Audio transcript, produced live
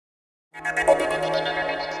NAPLAN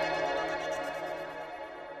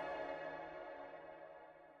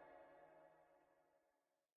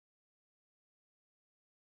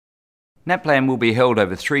will be held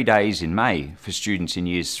over 3 days in May for students in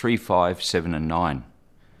years 3, 5, 7 and 9.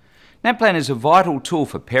 NAPLAN is a vital tool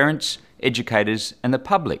for parents, educators and the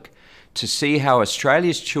public to see how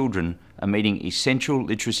Australia's children are meeting essential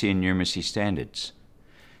literacy and numeracy standards.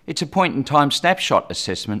 It's a point-in-time snapshot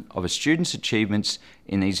assessment of a student's achievements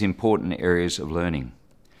in these important areas of learning.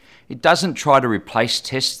 It doesn't try to replace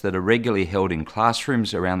tests that are regularly held in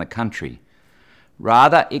classrooms around the country.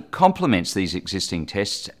 Rather, it complements these existing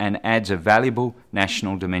tests and adds a valuable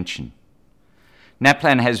national dimension.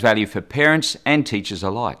 NAPLAN has value for parents and teachers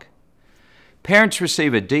alike. Parents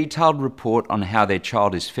receive a detailed report on how their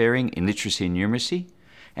child is faring in literacy and numeracy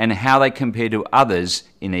and how they compare to others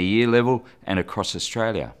in their year level and across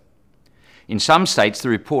Australia. In some states, the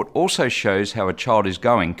report also shows how a child is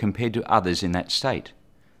going compared to others in that state.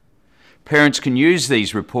 Parents can use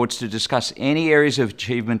these reports to discuss any areas of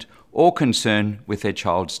achievement or concern with their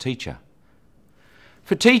child's teacher.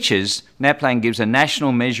 For teachers, NAPLAN gives a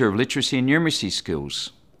national measure of literacy and numeracy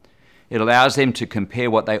skills. It allows them to compare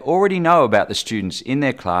what they already know about the students in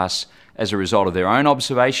their class as a result of their own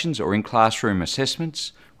observations or in classroom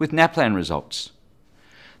assessments with NAPLAN results.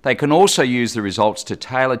 They can also use the results to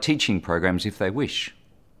tailor teaching programs if they wish.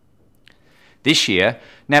 This year,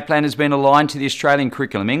 NAPLAN has been aligned to the Australian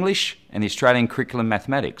Curriculum English and the Australian Curriculum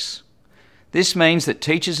Mathematics. This means that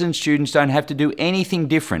teachers and students don't have to do anything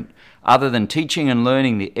different other than teaching and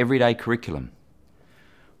learning the everyday curriculum.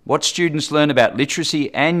 What students learn about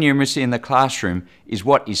literacy and numeracy in the classroom is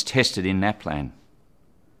what is tested in NAPLAN.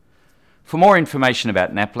 For more information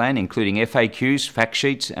about NAPLAN, including FAQs, fact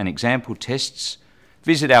sheets and example tests,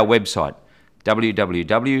 visit our website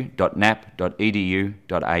www.nap.edu.au.